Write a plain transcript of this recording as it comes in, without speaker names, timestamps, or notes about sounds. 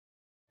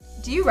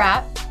Do you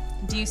rap?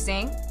 Do you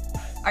sing?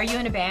 Are you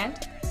in a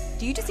band?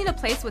 Do you just need a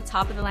place with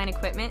top-of-the-line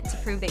equipment to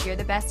prove that you're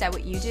the best at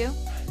what you do?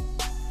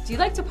 Do you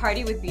like to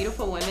party with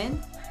beautiful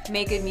women,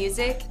 make good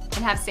music,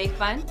 and have safe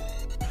fun?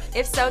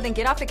 If so, then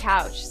get off the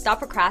couch, stop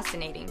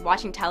procrastinating,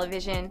 watching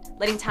television,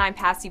 letting time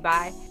pass you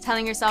by,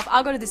 telling yourself,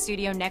 I'll go to the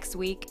studio next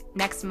week,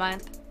 next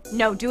month.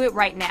 No, do it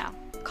right now.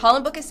 Call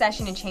and book a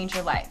session and change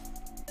your life.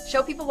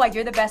 Show people why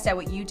you're the best at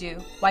what you do,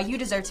 why you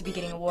deserve to be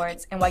getting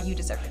awards, and why you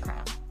deserve the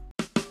crown.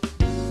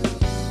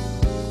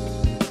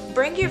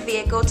 Bring your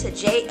vehicle to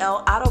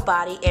JL Auto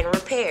Body and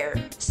Repair,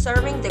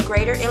 serving the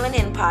Greater Inland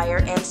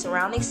Empire and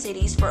surrounding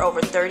cities for over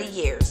 30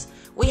 years.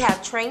 We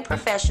have trained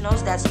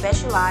professionals that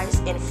specialize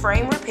in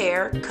frame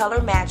repair,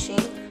 color matching,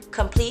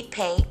 complete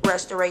paint,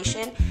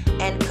 restoration,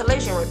 and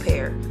collision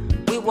repair.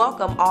 We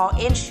welcome all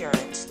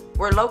insurance.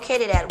 We're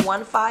located at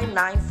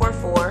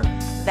 15944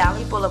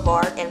 Valley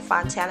Boulevard in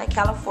Fontana,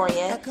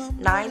 California,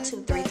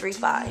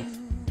 92335.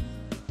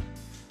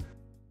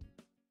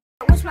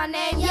 What's my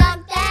name?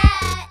 Young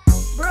Dad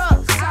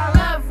Brooks. I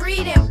love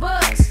reading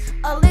books.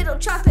 A little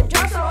chocolate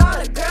drop so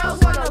all the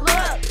girls wanna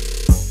look.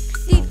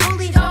 These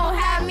bullies don't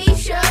have me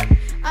shook.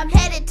 I'm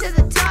headed to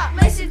the top,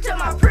 listen to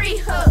my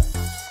pre-hook.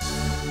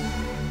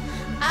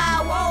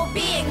 I won't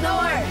be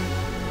ignored.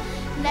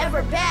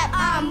 Never back,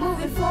 I'm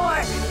moving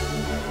forward.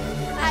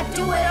 I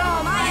do it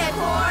on my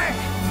accord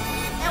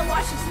and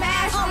watch it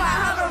smash on my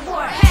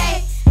hoverboard.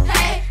 Hey,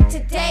 hey,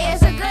 today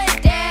is a good